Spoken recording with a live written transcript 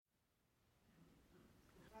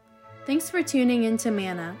Thanks for tuning in to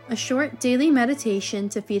Manna, a short daily meditation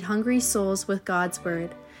to feed hungry souls with God's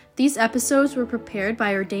Word. These episodes were prepared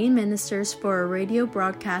by ordained ministers for a radio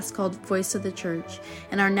broadcast called Voice of the Church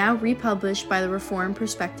and are now republished by the Reformed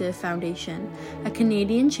Perspective Foundation, a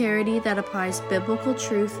Canadian charity that applies biblical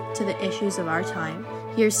truth to the issues of our time.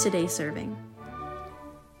 Here's today's serving.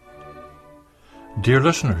 Dear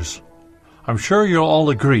listeners, I'm sure you'll all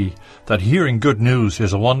agree that hearing good news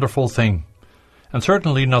is a wonderful thing, and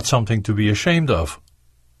certainly not something to be ashamed of.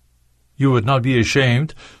 You would not be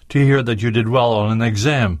ashamed to hear that you did well on an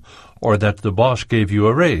exam, or that the boss gave you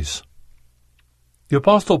a raise. The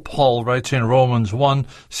Apostle Paul writes in Romans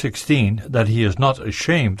 1:16 that he is not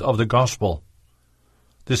ashamed of the gospel.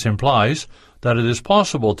 This implies that it is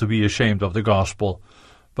possible to be ashamed of the gospel,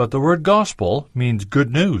 but the word gospel means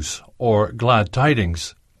good news or glad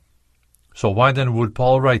tidings. So why then would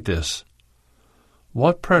Paul write this?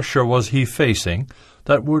 What pressure was he facing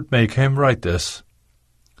that would make him write this?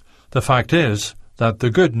 The fact is that the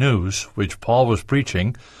good news which Paul was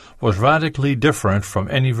preaching was radically different from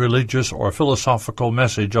any religious or philosophical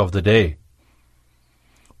message of the day.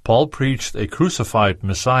 Paul preached a crucified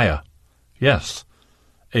Messiah. Yes,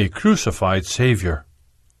 a crucified Savior.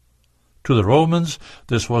 To the Romans,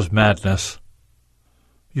 this was madness.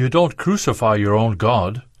 You don't crucify your own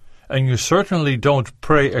God, and you certainly don't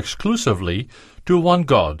pray exclusively to one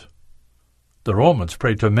God. The Romans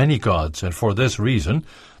prayed to many gods, and for this reason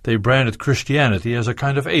they branded Christianity as a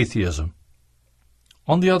kind of atheism.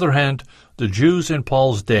 On the other hand, the Jews in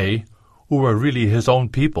Paul's day, who were really his own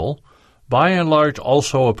people, by and large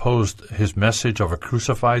also opposed his message of a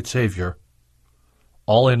crucified Savior.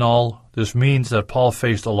 All in all, this means that Paul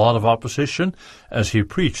faced a lot of opposition as he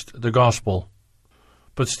preached the gospel.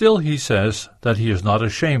 But still he says that he is not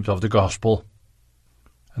ashamed of the gospel.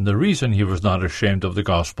 And the reason he was not ashamed of the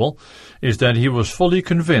gospel is that he was fully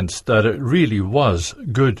convinced that it really was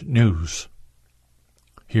good news.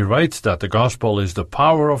 He writes that the gospel is the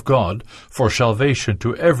power of God for salvation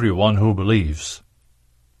to everyone who believes.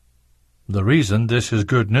 The reason this is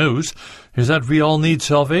good news is that we all need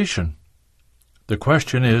salvation. The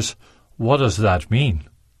question is, what does that mean?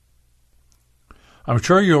 I'm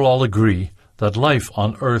sure you'll all agree that life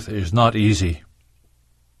on earth is not easy.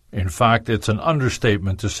 In fact, it's an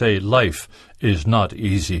understatement to say life is not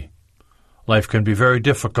easy. Life can be very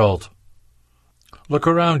difficult. Look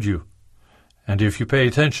around you, and if you pay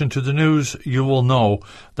attention to the news, you will know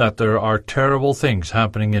that there are terrible things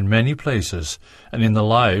happening in many places and in the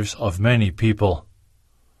lives of many people.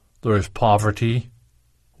 There is poverty,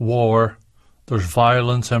 war, there's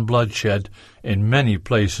violence and bloodshed in many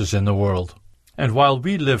places in the world. And while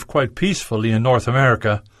we live quite peacefully in North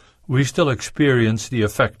America, we still experience the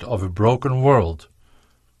effect of a broken world.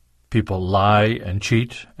 People lie and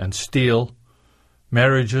cheat and steal.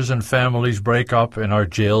 Marriages and families break up and our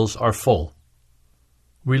jails are full.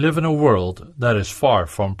 We live in a world that is far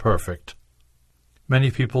from perfect. Many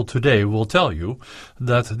people today will tell you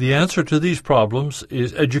that the answer to these problems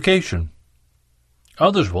is education.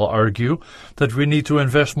 Others will argue that we need to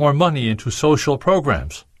invest more money into social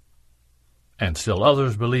programs. And still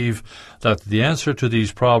others believe that the answer to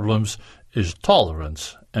these problems is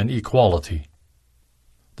tolerance and equality.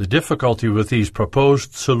 The difficulty with these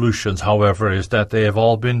proposed solutions, however, is that they have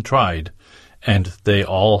all been tried, and they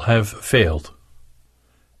all have failed.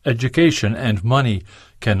 Education and money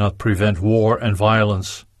cannot prevent war and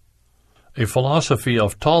violence. A philosophy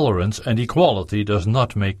of tolerance and equality does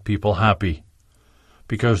not make people happy,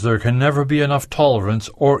 because there can never be enough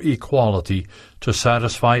tolerance or equality to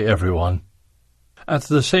satisfy everyone. At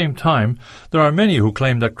the same time, there are many who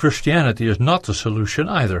claim that Christianity is not the solution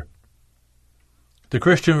either. The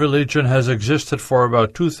Christian religion has existed for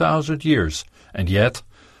about 2,000 years, and yet,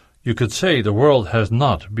 you could say the world has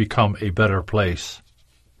not become a better place.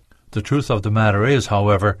 The truth of the matter is,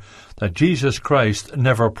 however, that Jesus Christ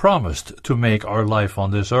never promised to make our life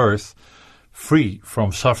on this earth free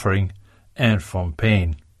from suffering and from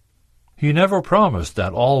pain. He never promised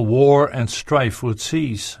that all war and strife would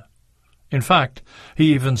cease. In fact,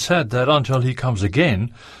 he even said that until he comes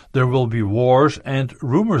again, there will be wars and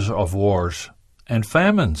rumors of wars, and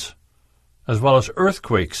famines, as well as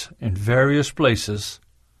earthquakes in various places.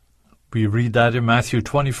 We read that in Matthew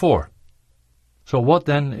 24. So what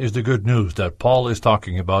then is the good news that Paul is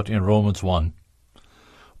talking about in Romans 1?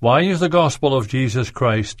 Why is the gospel of Jesus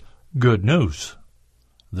Christ good news?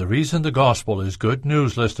 The reason the gospel is good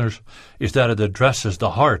news, listeners, is that it addresses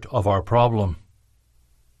the heart of our problem.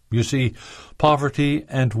 You see, poverty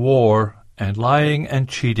and war and lying and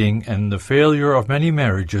cheating and the failure of many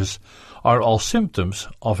marriages are all symptoms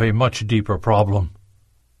of a much deeper problem.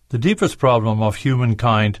 The deepest problem of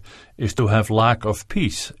humankind is to have lack of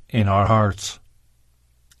peace in our hearts.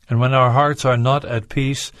 And when our hearts are not at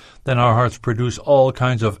peace, then our hearts produce all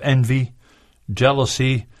kinds of envy,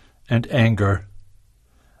 jealousy, and anger,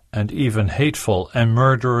 and even hateful and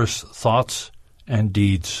murderous thoughts and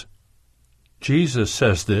deeds. Jesus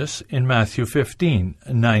says this in Matthew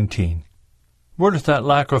 15:19. Where does that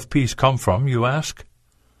lack of peace come from, you ask?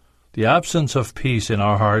 The absence of peace in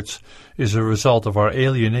our hearts is a result of our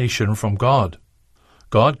alienation from God.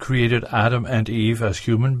 God created Adam and Eve as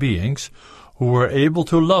human beings who were able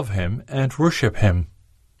to love Him and worship Him.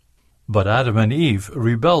 But Adam and Eve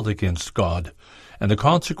rebelled against God, and the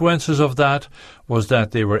consequences of that was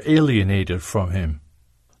that they were alienated from Him.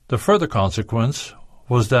 The further consequence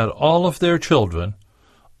was that all of their children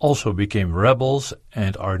also became rebels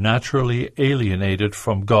and are naturally alienated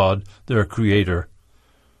from God, their Creator.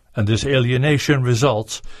 And this alienation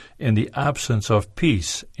results in the absence of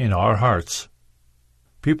peace in our hearts.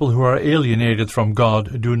 People who are alienated from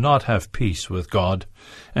God do not have peace with God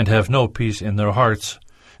and have no peace in their hearts.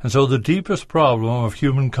 And so the deepest problem of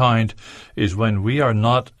humankind is when we are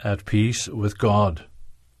not at peace with God.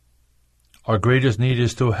 Our greatest need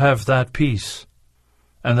is to have that peace.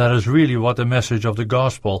 And that is really what the message of the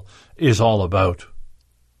gospel is all about.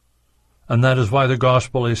 And that is why the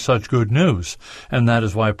gospel is such good news. And that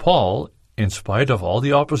is why Paul, in spite of all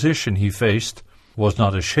the opposition he faced, was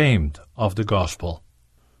not ashamed of the gospel.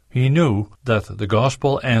 He knew that the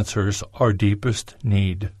gospel answers our deepest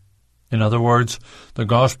need. In other words, the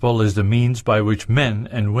gospel is the means by which men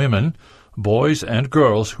and women, boys and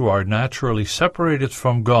girls who are naturally separated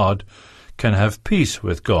from God, can have peace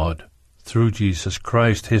with God through Jesus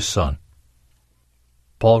Christ, His Son.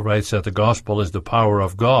 Paul writes that the gospel is the power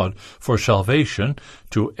of God for salvation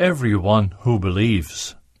to everyone who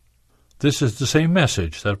believes. This is the same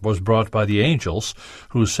message that was brought by the angels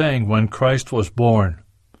who sang when Christ was born.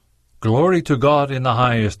 Glory to God in the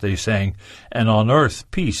highest, they sang, and on earth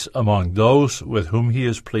peace among those with whom He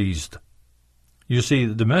is pleased. You see,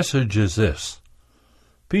 the message is this: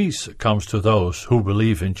 peace comes to those who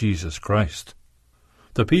believe in Jesus Christ.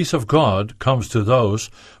 The peace of God comes to those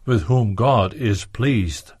with whom God is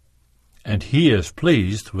pleased, and He is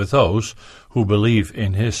pleased with those who believe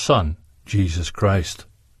in His Son, Jesus Christ.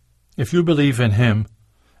 If you believe in Him,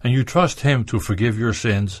 and you trust Him to forgive your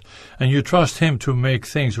sins, and you trust Him to make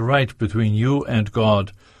things right between you and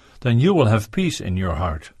God, then you will have peace in your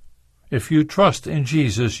heart. If you trust in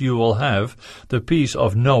Jesus, you will have the peace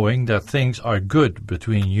of knowing that things are good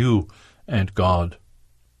between you and God.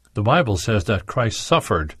 The Bible says that Christ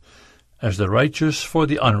suffered as the righteous for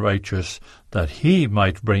the unrighteous, that He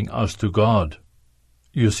might bring us to God.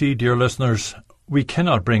 You see, dear listeners, we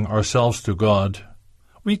cannot bring ourselves to God.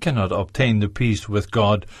 We cannot obtain the peace with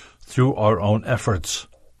God through our own efforts.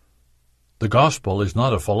 The gospel is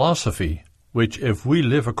not a philosophy, which, if we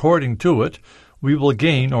live according to it, we will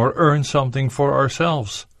gain or earn something for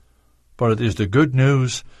ourselves. But it is the good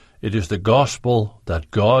news. It is the gospel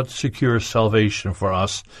that God secures salvation for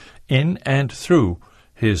us in and through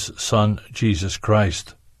His Son, Jesus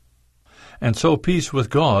Christ. And so peace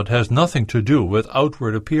with God has nothing to do with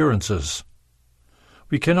outward appearances.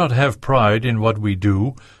 We cannot have pride in what we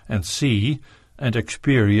do and see and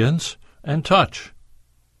experience and touch.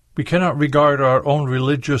 We cannot regard our own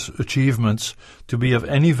religious achievements to be of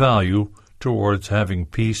any value towards having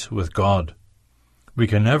peace with God. We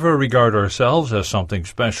can never regard ourselves as something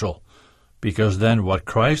special, because then what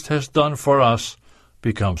Christ has done for us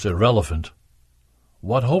becomes irrelevant.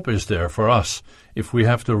 What hope is there for us if we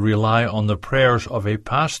have to rely on the prayers of a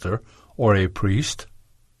pastor or a priest?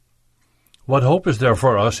 What hope is there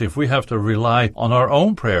for us if we have to rely on our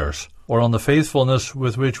own prayers or on the faithfulness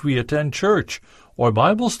with which we attend church or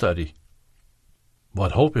Bible study?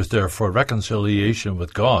 What hope is there for reconciliation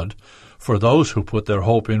with God for those who put their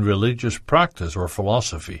hope in religious practice or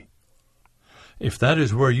philosophy? If that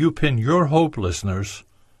is where you pin your hope, listeners,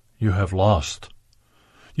 you have lost.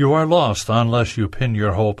 You are lost unless you pin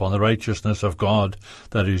your hope on the righteousness of God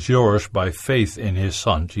that is yours by faith in His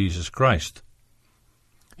Son, Jesus Christ.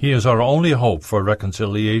 He is our only hope for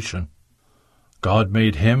reconciliation. God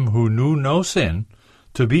made Him who knew no sin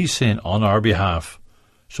to be sin on our behalf,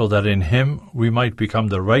 so that in Him we might become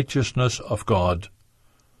the righteousness of God.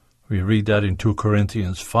 We read that in 2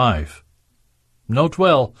 Corinthians 5. Note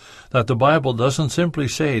well that the Bible doesn't simply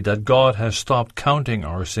say that God has stopped counting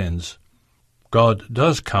our sins. God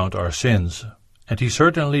does count our sins, and He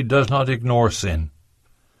certainly does not ignore sin.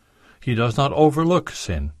 He does not overlook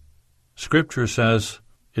sin. Scripture says,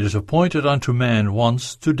 "It is appointed unto man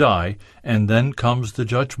once to die, and then comes the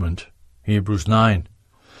judgment." Hebrews 9.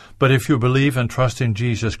 But if you believe and trust in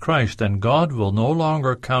Jesus Christ, then God will no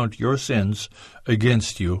longer count your sins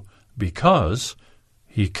against you, because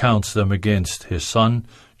He counts them against His Son,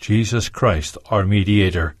 Jesus Christ, our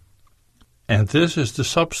mediator. And this is the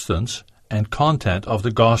substance and content of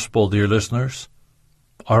the gospel, dear listeners.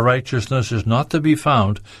 Our righteousness is not to be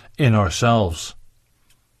found in ourselves.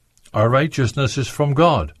 Our righteousness is from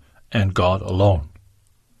God, and God alone.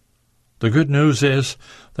 The good news is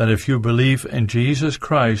that if you believe in Jesus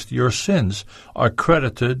Christ, your sins are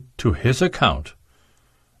credited to His account,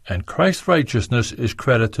 and Christ's righteousness is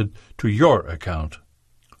credited to your account.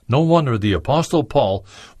 No wonder the Apostle Paul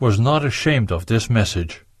was not ashamed of this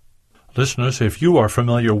message. Listeners, if you are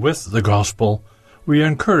familiar with the gospel, we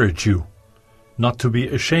encourage you not to be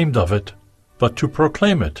ashamed of it, but to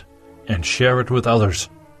proclaim it and share it with others.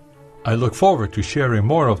 I look forward to sharing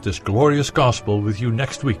more of this glorious gospel with you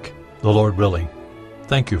next week, the Lord willing.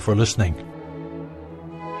 Thank you for listening.